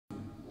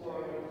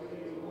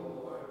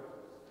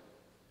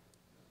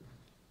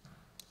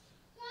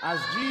As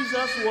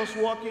Jesus was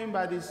walking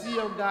by the Sea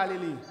of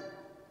Galilee,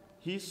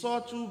 he saw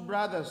two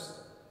brothers,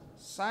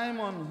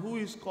 Simon, who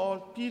is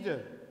called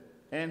Peter,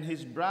 and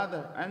his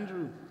brother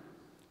Andrew,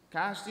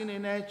 casting a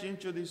net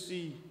into the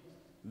sea.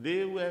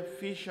 They were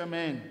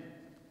fishermen.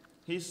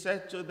 He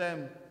said to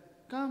them,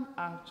 "Come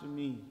after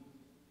me,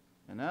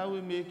 and I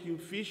will make you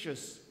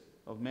fishers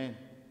of men."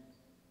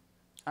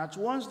 At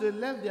once they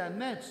left their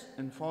nets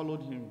and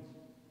followed him.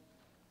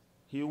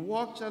 He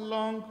walked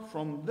along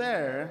from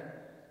there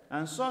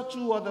and saw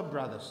two other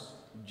brothers,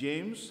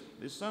 James,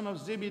 the son of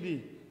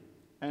Zebedee,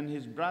 and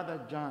his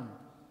brother John.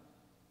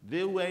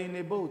 They were in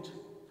a boat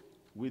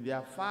with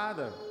their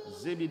father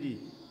Zebedee,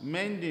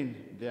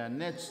 mending their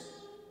nets.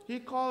 He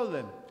called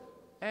them,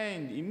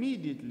 and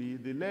immediately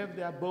they left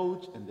their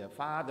boat and their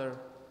father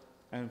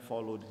and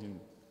followed him.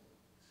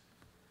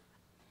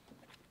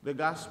 The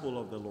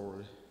Gospel of the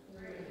Lord.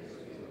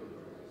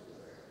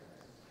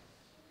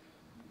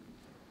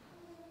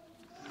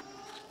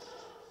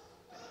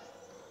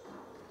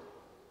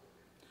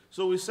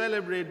 So we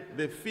celebrate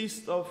the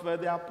feast of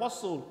the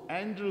Apostle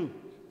Andrew.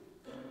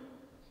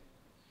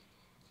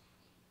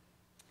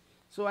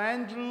 So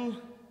Andrew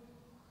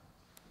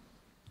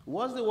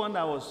was the one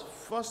that was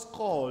first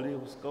called. He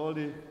was called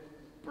the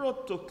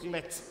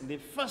protoclet, the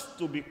first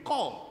to be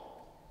called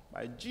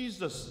by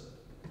Jesus.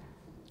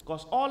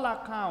 Because all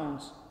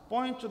accounts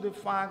point to the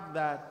fact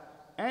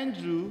that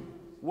Andrew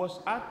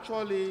was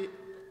actually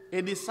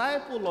a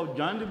disciple of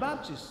John the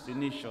Baptist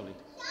initially.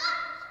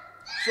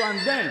 So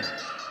and then,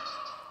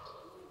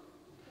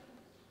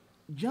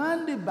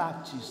 John the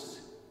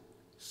Baptist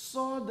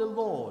saw the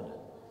Lord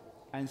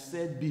and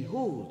said,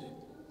 "Behold,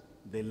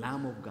 the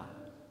Lamb of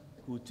God,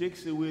 who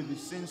takes away the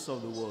sins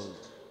of the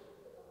world."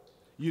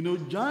 You know,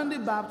 John the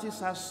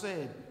Baptist has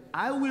said,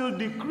 "I will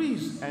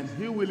decrease and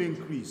he will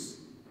increase."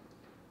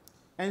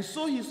 And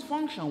so his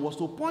function was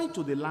to point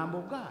to the Lamb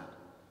of God.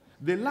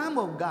 The Lamb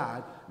of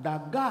God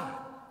that God,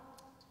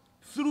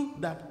 through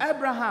that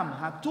Abraham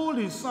had told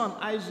his son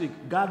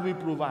Isaac, God will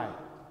provide.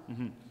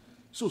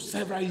 So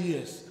several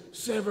years,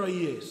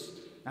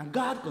 and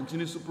God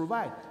continues to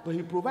provide. But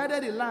he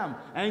provided a lamb,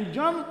 and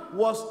John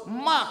was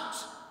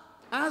marked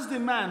as the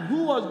man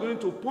who was going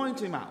to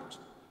point him out.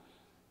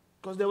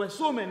 Because there were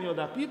so many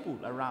other people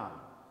around,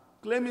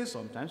 claiming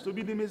sometimes to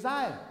be the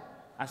Messiah,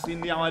 as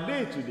in our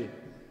day today.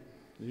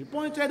 He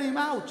pointed him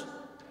out.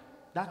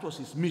 That was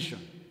his mission,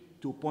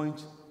 to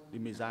point the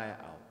Messiah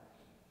out.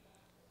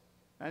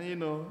 And you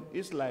know,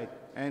 it's like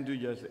Andrew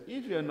just said,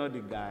 if you're not the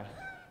guy,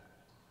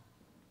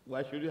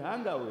 why should you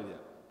hang out with you?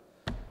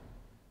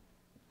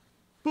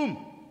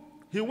 Boom.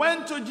 He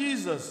went to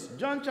Jesus.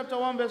 John chapter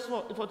 1 verse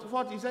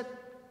 44, he said,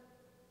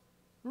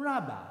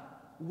 "Rabbi,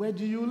 where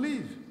do you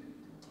live?"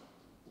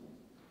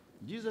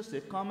 Jesus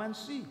said, "Come and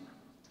see."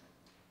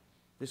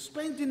 They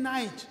spent the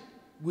night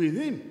with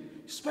him.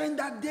 Spent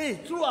that day,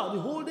 throughout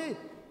the whole day.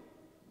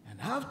 And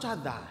after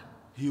that,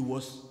 he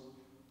was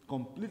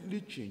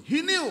completely changed.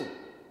 He knew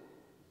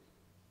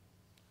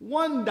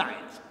one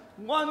night,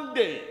 one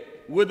day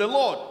with the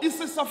Lord is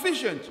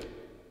sufficient.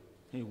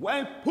 He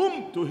went,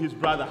 boom, to his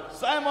brother,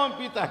 Simon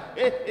Peter.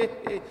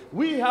 Hey,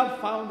 we have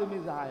found the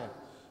Messiah.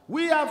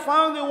 We have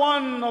found the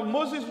one of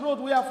Moses wrote.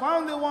 We have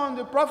found the one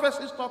the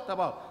prophecies talked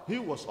about. He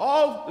was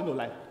all,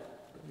 like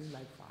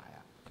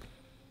fire.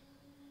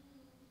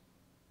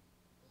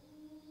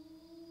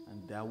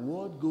 And their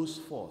word goes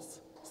forth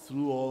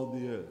through all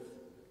the earth.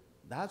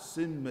 That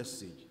same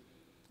message.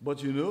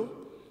 But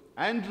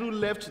Andrew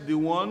left the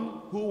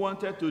one who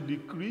wanted to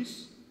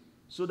decrease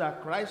so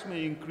that Christ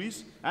may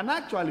increase. And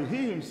actually,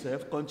 he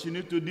himself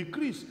continued to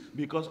decrease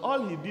because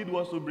all he did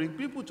was to bring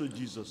people to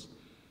Jesus.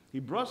 He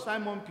brought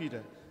Simon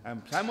Peter,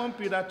 and Simon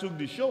Peter took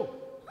the show.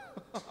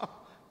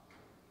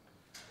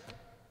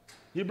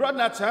 He brought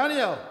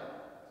Nathanael.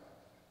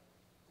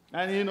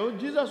 And,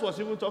 Jesus was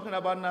even talking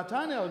about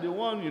Nathanael, the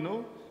one,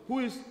 who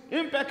is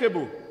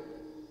impeccable.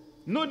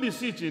 No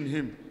deceit in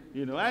him.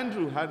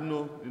 Andrew had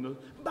no,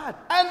 But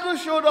Andrew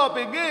showed up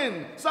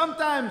again.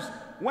 Sometimes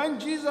when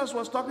Jesus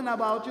was talking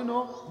about,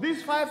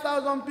 these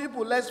 5,000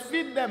 people, let's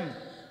feed them.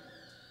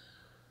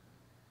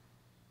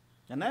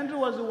 And Andrew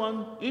was the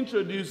one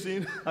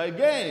introducing,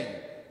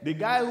 again, the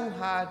guy who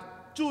had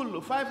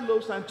 5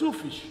 loaves and 2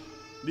 fish,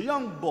 the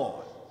young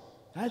boy.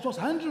 And it was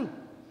Andrew.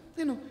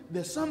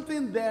 There's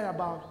something there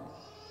about him.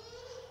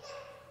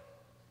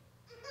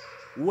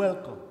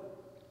 Welcome,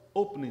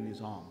 opening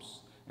his arms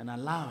and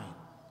allowing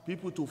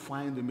people to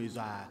find the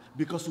Messiah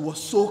because he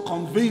was so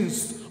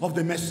convinced of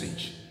the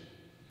message.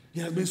 He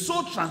has been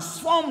so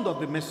transformed of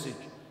the message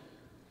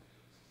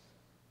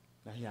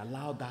that he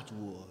allowed that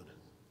word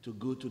to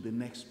go to the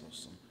next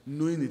person,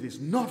 knowing it is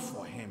not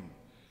for him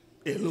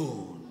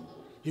alone.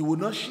 He would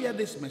not share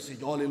this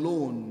message all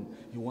alone.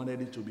 He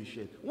wanted it to be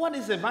shared. What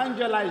is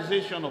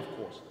evangelization, of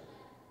course?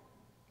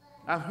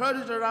 I've heard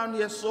it around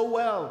here so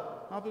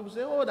well. How people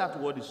say, oh, that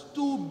word is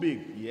too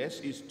big. Yes,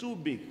 it's too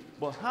big.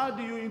 But how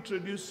do you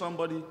introduce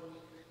somebody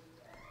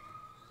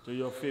to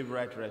your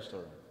favorite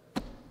restaurant?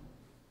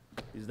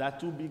 Is that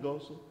too big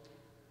also?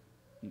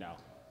 No.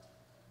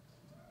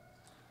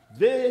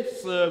 They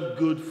serve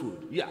good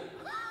food. Yeah.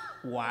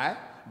 Why?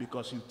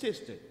 Because you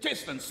tasted.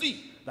 Taste and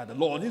see that the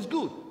Lord is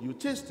good. You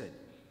tasted.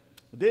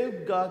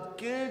 They've got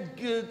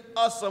good,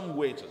 awesome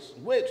waiters.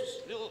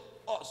 Waiters,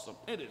 awesome.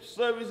 And the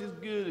service is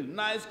good,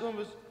 nice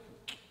conversation.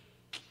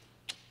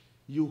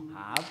 You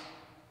have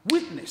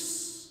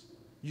witness.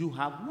 You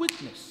have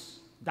witness.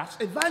 That's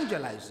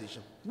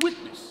evangelization.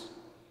 Witness.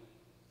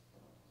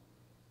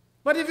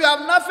 But if you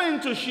have nothing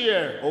to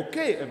share,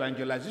 okay,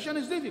 evangelization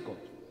is difficult.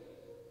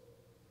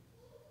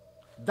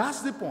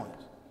 That's the point.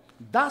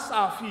 That's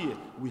our fear.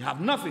 We have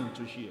nothing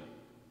to share.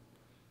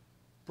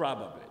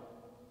 Probably.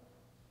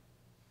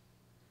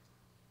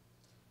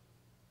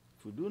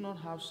 If we do not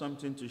have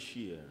something to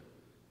share,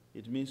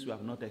 it means we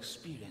have not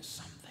experienced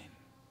something.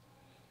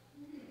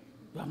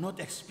 We have not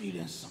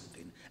experienced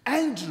something.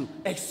 Andrew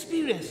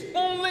experienced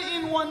only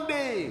in one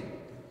day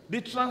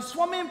the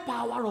transforming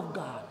power of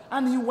God.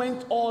 And he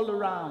went all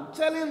around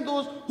telling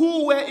those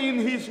who were in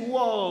his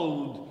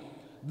world,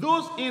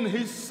 those in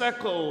his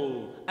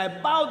circle,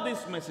 about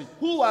this message.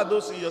 Who are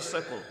those in your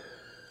circle?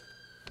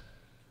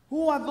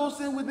 Who are those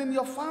within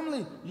your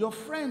family, your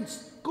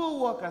friends,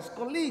 co-workers,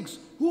 colleagues?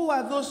 Who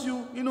are those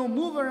you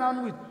move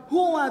around with?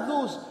 Who are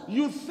those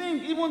you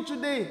think even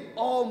today,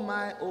 oh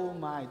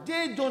my,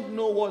 they don't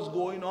know what's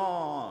going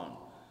on.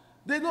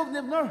 They've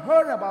not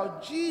heard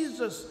about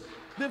Jesus.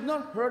 They've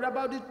not heard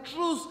about the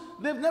truth.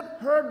 They've not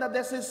heard that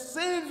there's a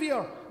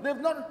Savior. They've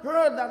not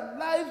heard that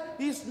life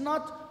is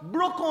not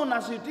broken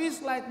as it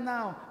is like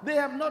now. They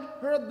have not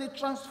heard the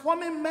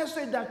transforming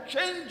message that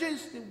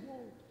changes the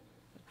world,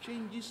 that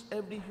changes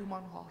every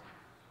human heart.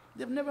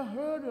 They've never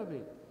heard of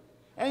it.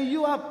 And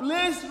you are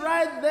placed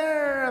right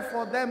there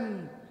for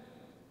them.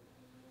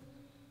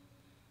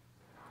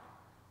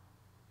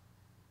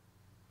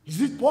 Is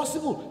it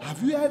possible?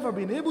 Have you ever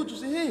been able to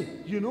say, hey,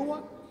 you know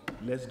what?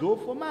 Let's go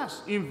for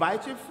Mass.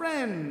 Invite a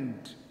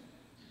friend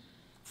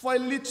for a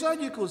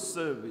liturgical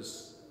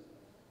service,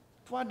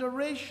 for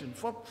adoration,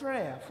 for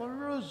prayer, for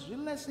rosary.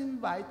 Let's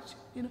invite,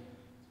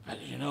 But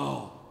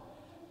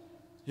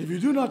if you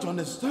do not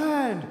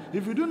understand,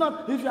 if you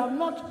have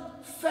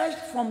not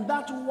fetched from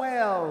that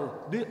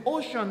well, the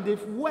ocean, the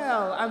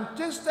well, and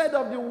tasted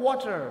of the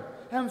water,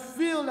 and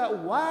feel that,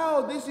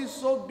 wow, this is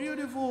so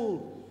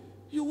beautiful,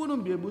 you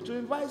wouldn't be able to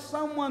invite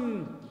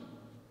someone.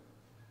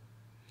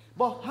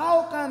 But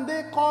how can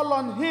they call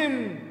on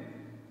him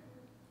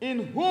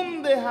in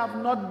whom they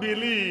have not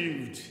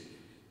believed?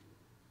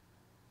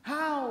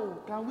 How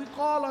can we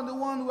call on the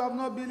one who have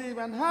not believed?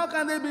 And how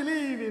can they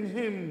believe in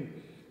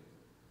him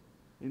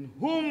in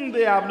whom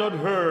they have not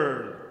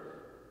heard?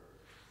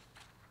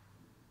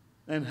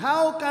 And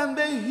how can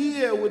they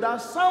hear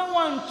without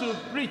someone to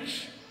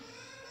preach?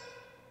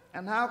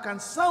 And how can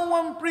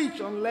someone preach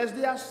unless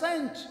they are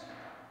sent?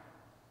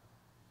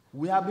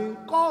 We have been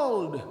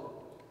called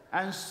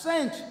and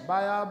sent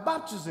by our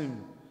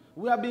baptism.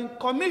 We have been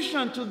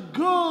commissioned to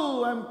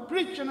go and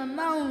preach and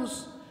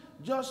announce,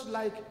 just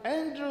like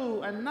Andrew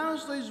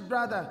announced to his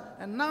brother,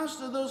 announced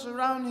to those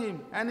around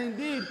him. And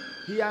indeed,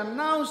 he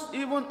announced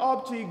even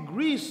up to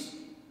Greece.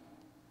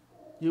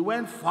 He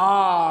went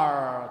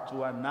far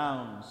to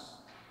announce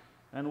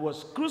and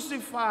was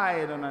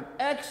crucified on an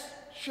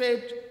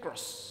X-shaped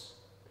cross.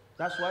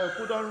 That's why we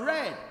put on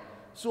red.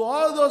 So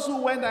all those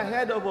who went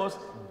ahead of us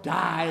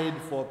died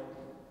for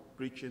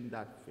preaching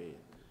that faith.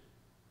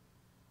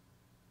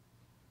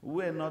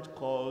 We're not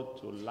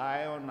called to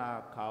lie on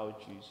our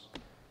couches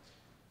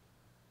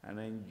and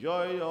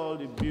enjoy all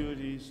the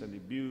beauties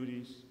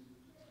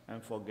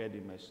and forget the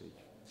message.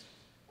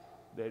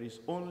 There is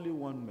only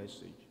one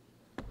message.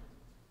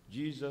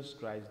 Jesus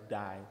Christ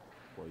died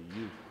for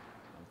you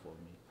and for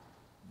me.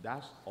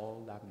 That's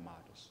all that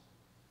matters.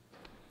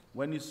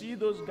 When you see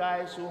those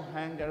guys who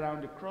hang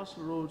around the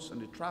crossroads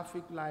and the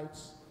traffic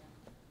lights,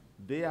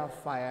 they are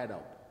fired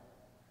up.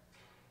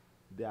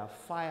 They are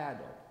fired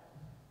up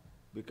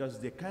because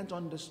they can't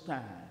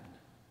understand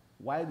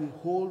why the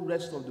whole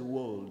rest of the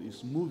world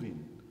is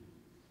moving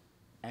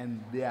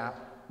and we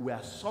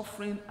are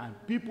suffering, and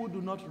people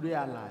do not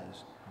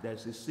realize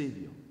there's a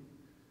Savior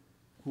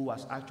who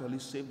has actually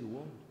saved the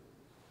world.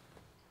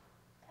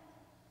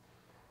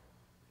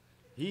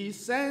 He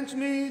sent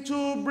me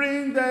to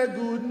bring the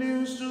good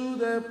news to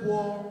the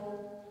poor,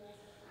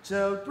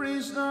 tell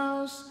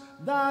prisoners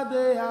that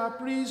they are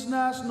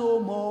prisoners no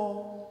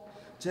more,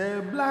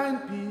 tell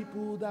blind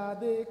people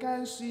that they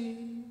can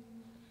see,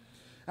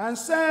 and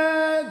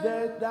set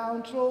the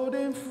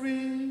downtrodden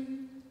free,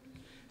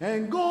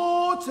 and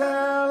go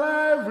tell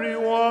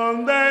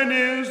everyone the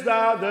news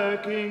that the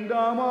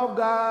kingdom of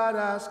God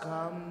has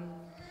come,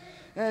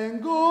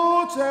 and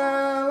go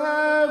tell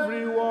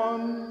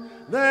everyone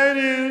the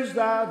news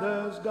that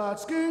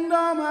God's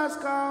kingdom has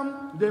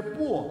come. The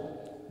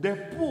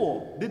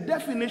poor, the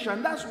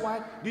definition, that's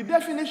why the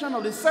definition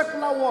of the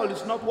secular world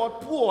is not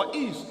what poor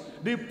is.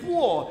 The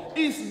poor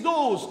is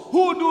those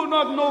who do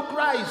not know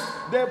Christ.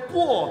 The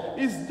poor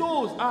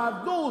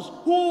are those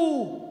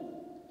who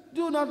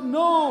do not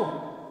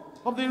know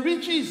of the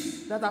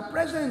riches that are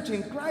present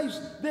in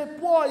Christ. The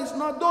poor is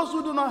not those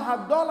who do not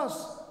have dollars.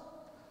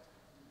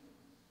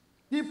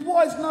 The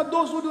poor is not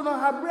those who do not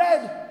have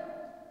bread.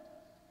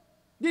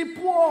 The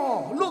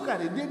poor, look at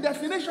it. The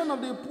definition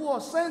of the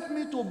poor sent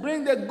me to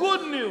bring the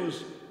good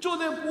news to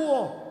the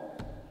poor.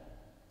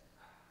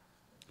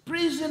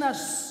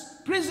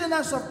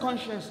 Prisoners of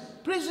conscience,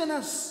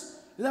 prisoners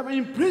that were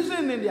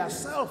imprisoned in their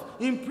self,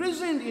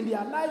 imprisoned in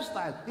their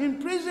lifestyle,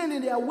 imprisoned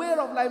in their way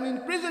of life,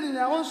 imprisoned in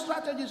their own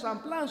strategies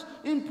and plans,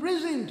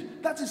 imprisoned.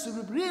 That is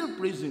a real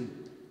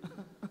prison.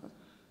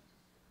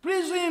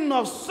 Prison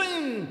of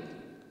sin.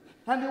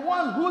 And the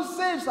one who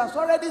saves has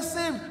already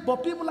saved,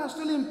 but people are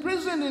still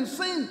imprisoned in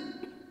sin.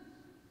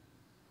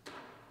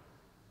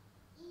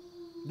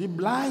 The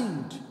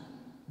blind.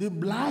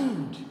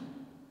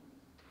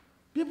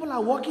 People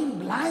are walking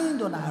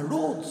blind on our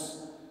roads.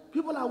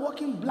 People are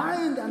walking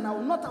blind and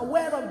are not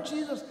aware of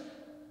Jesus.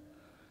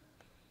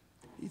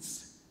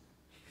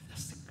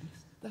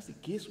 That's the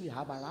case we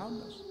have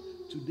around us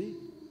today.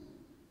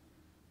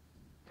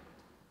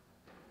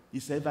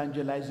 Is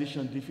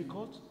evangelization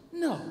difficult?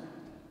 No.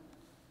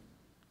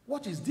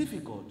 What is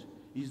difficult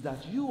is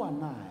that you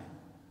and I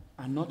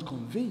are not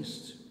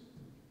convinced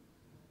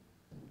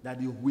that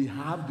we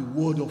have the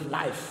word of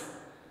life.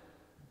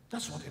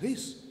 That's what it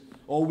is.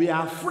 Or we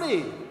are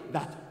afraid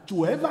that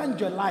to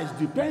evangelize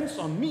depends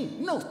on me.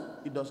 No,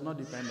 it does not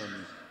depend on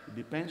me. It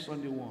depends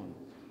on the one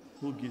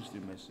who gives the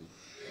message.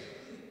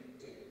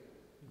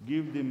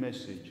 Give the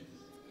message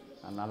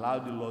and allow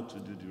the Lord to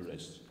do the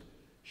rest.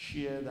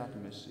 Share that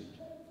message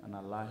and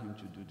allow him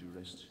to do the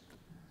rest.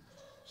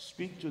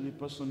 Speak to the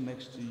person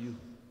next to you.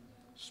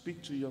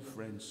 Speak to your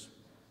friends.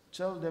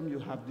 Tell them you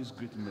have this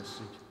great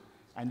message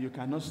and you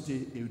cannot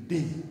stay a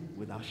day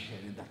without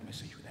sharing that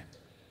message with them.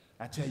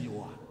 I tell you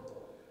what,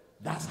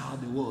 that's how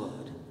the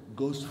word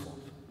goes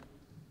forth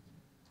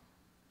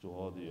to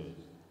all the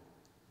earth.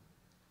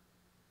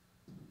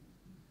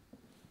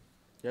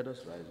 Let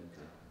us rise in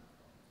prayer.